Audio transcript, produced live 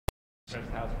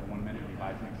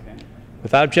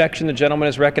Without objection, the gentleman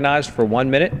is recognized for 1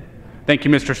 minute. Thank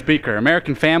you, Mr. Speaker.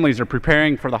 American families are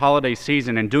preparing for the holiday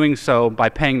season and doing so by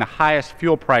paying the highest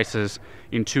fuel prices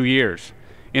in 2 years.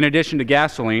 In addition to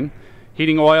gasoline,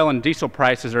 heating oil and diesel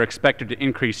prices are expected to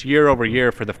increase year over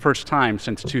year for the first time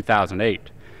since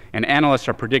 2008. And analysts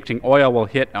are predicting oil will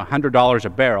hit $100 a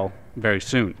barrel very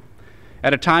soon.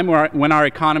 At a time when our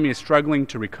economy is struggling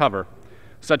to recover,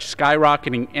 such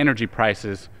skyrocketing energy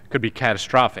prices could be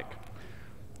catastrophic.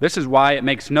 This is why it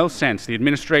makes no sense the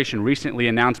administration recently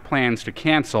announced plans to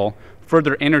cancel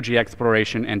further energy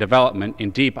exploration and development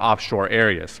in deep offshore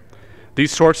areas.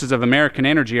 These sources of American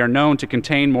energy are known to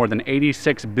contain more than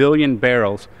 86 billion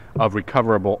barrels of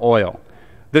recoverable oil.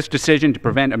 This decision to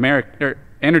prevent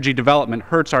energy development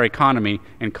hurts our economy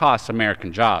and costs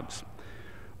American jobs.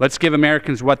 Let's give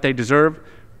Americans what they deserve.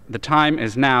 The time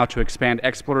is now to expand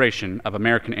exploration of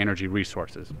American energy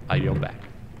resources. I yield back.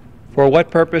 For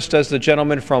what purpose does the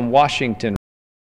gentleman from Washington